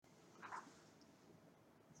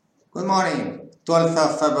Good morning, 12th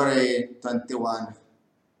of February 21.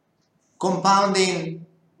 Compounding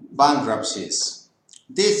bankruptcies.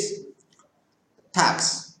 This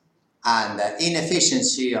tax and the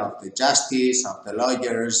inefficiency of the justice, of the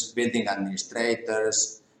lawyers, building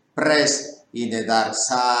administrators, press in the dark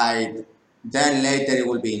side, then later it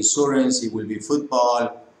will be insurance, it will be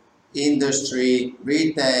football, industry,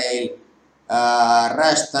 retail,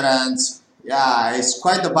 restaurants. Yeah, it's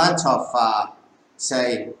quite a bunch of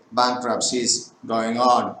say bankruptcies going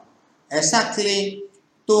on. Exactly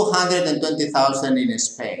 220,000 in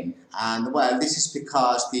Spain, and well, this is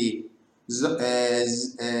because the Z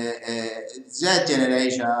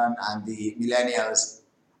generation and the millennials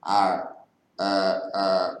are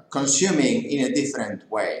consuming in a different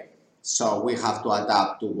way. So we have to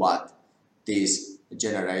adapt to what these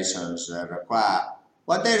generations require.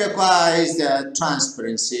 What they require is the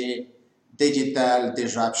transparency, digital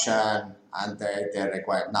disruption, and they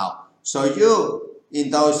require now. So you, in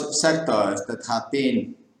those sectors that have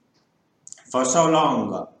been for so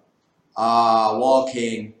long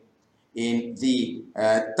working in the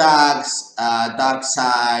dark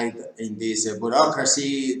side, in this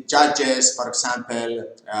bureaucracy, judges, for example,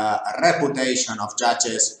 reputation of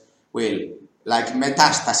judges will, like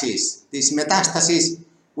metastasis. This metastasis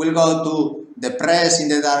will go to the press in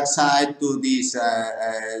the dark side, to these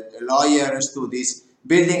lawyers, to these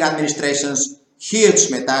building administrations, huge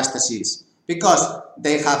metastasis, because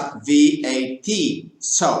they have VAT.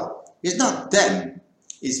 So it's not them,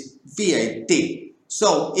 it's VAT.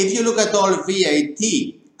 So if you look at all VAT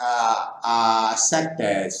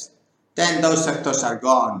sectors, then those sectors are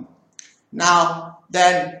gone. Now,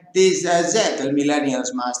 then these Z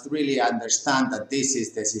millennials must really understand that this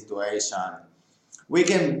is the situation. We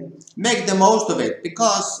can make the most of it,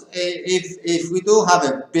 because if we do have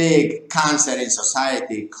a big cancer in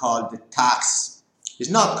society called the tax, it's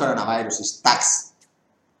not coronavirus, it's tax,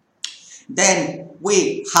 then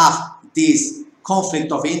we have this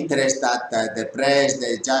conflict of interest that the press,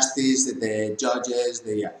 the justice, the judges,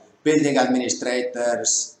 the building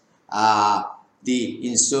administrators, the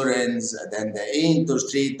insurance, then the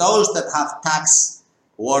industry, those that have tax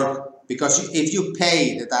work, because if you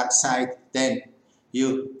pay the tax side, then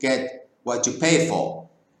you get what you pay for.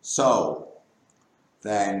 So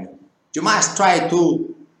then you must try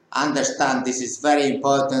to understand this is very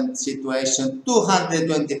important situation.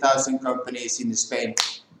 220,000 companies in Spain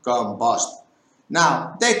gone bust.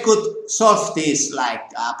 Now, they could solve this like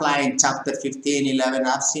applying Chapter 15, 11.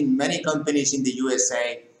 I've seen many companies in the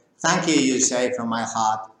USA. Thank you, USA, from my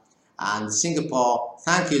heart. And Singapore,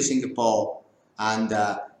 thank you, Singapore. And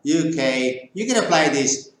UK, you can apply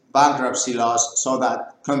these bankruptcy laws so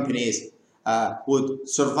that companies would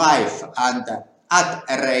survive and at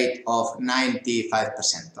a rate of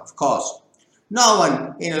 95%. Of course, no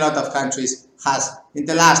one in a lot of countries has, in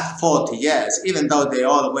the last 40 years, even though they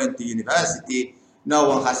all went to university, no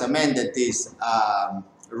one has amended these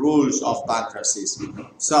rules of bankruptcies.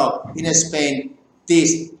 So in Spain,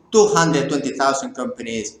 these 220,000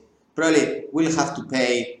 companies probably will have to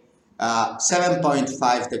pay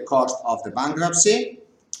 7.5 the cost of the bankruptcy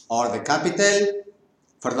or the capital.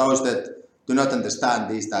 For those that do not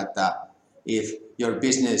understand this, that if your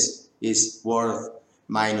business is worth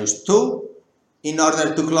 -2, in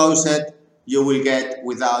order to close it, you will get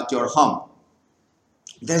without your home.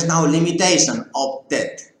 There's no limitation of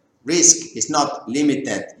debt. Risk is not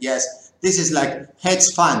limited. Yes, this is like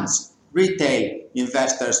hedge funds. Retail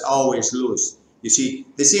investors always lose. You see,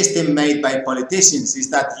 the system made by politicians is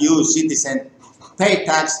that you, citizen, pay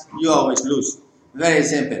tax, you always lose. Very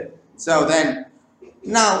simple. So then,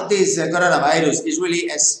 now this coronavirus is really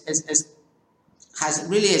has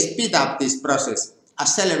really speed up this process,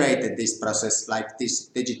 accelerated this process, like this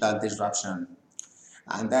digital disruption.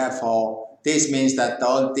 And therefore, this means that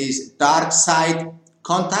all these dark side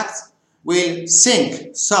contacts will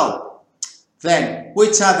sink. So then,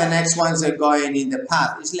 which are the next ones that are going in the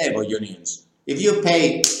path? Is labor unions. If you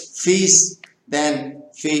pay fees, then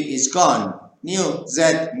fee is gone. New Z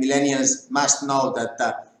millennials must know that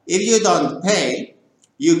if you don't pay,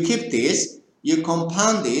 you keep this, you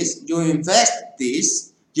compound this, you invest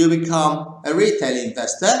this, you become a retail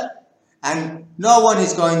investor, and no one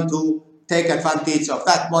is going to take advantage of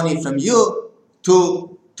that money from you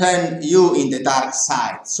to turn you in the dark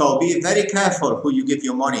side. So be very careful who you give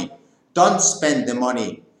your money. Don't spend the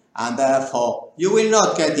money, and therefore you will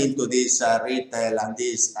not get into this retail and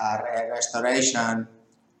this restoration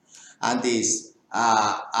and this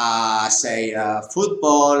say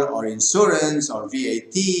football or insurance or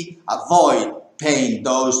VAT. Avoid paying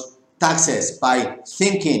those taxes by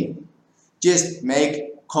thinking. Just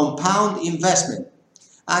make compound investment.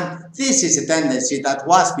 And this is a tendency that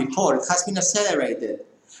was before. It has been accelerated.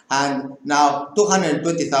 And now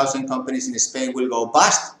 220,000 companies in Spain will go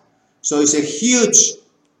bust. So it's a huge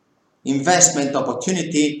investment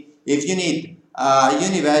opportunity. If you need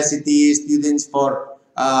university students for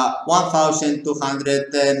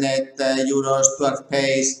 1,200 net euros 12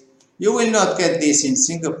 pays, you will not get this in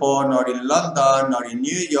Singapore, nor in London, nor in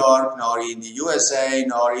New York, nor in the USA,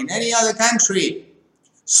 nor in any other country.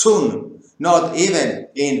 Soon, not even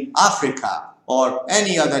in Africa or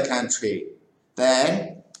any other country.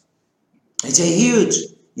 Then it's a huge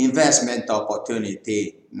investment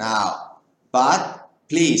opportunity now. But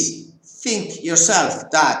please think yourself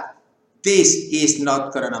that this is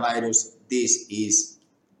not coronavirus, this is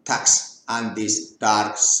tax and this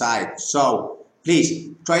dark side. So please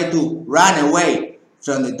try to run away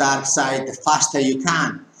from the dark side the faster you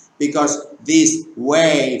can, because this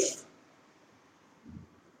wave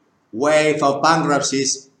of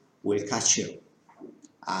bankruptcies will catch you.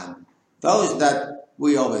 And those that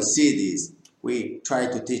we oversee this, we try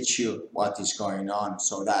to teach you what is going on,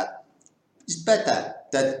 so that it's better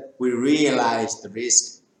that we realize the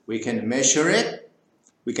risk, we can measure it,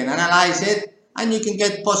 we can analyze it, and you can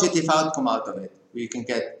get positive outcome out of it. You can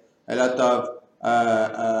get a lot of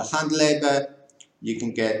hand labor, you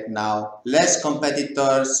can get now less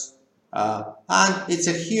competitors, and it's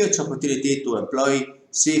a huge opportunity to employ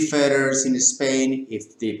seafarers in Spain.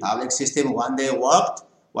 If the public system one day worked,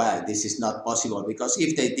 well, this is not possible, because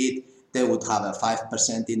if they did, they would have a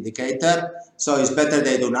 5% indicator. So it's better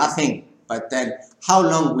they do nothing. But then how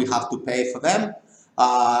long we have to pay for them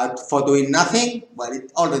for doing nothing? Well,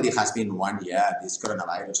 it already has been 1 year, this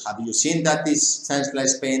coronavirus. Have you seen that this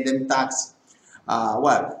senseless paying them tax?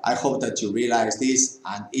 Well, I hope that you realize this.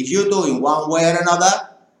 And if you do in one way or another,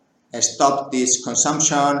 stop this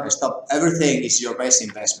consumption, stop everything, is your best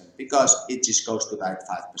investment, because it just goes to that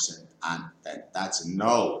 5%, and then that's a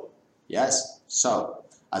no. Yes, so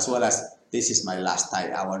as well as this is my last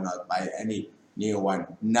time, I will not buy any new one,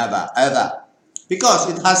 never ever, because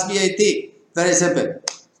it has VAT. Very simple.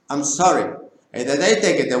 I'm sorry, either they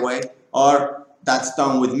take it away or that's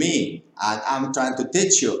done with me, and I'm trying to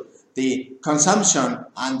teach you. The consumption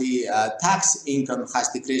and the tax income has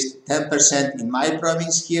decreased 10% in my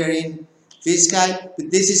province here in fiscal, but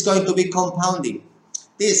this is going to be compounding.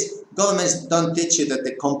 These governments don't teach you that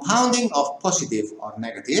the compounding of positive or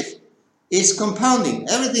negative is compounding.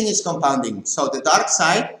 Everything is compounding. So the dark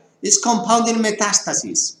side is compounding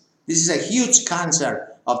metastasis. This is a huge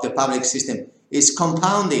cancer of the public system. It's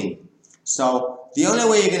compounding. So the only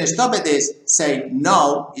way you're going to stop it is say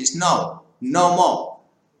no is no, no more.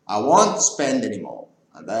 I won't spend anymore,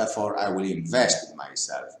 and therefore I will invest in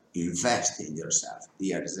myself. Invest in yourself,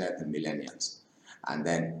 dear Z and millennials, and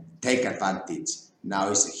then take advantage. Now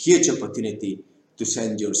is a huge opportunity to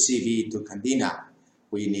send your CV to Candina.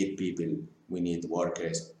 We need people, we need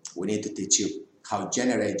workers, we need to teach you how to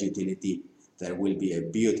generate utility. There will be a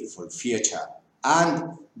beautiful future.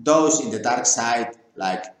 And those in the dark side,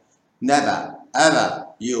 like, never ever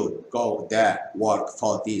you go there work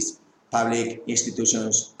for these public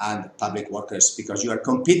institutions and public workers, because you are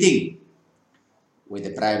competing with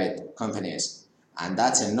the private companies, and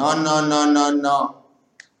that's a no, no, no, no, no.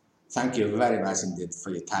 Thank you very much indeed for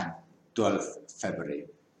your time. 12 February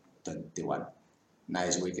 21.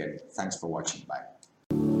 Nice weekend. Thanks for watching. Bye.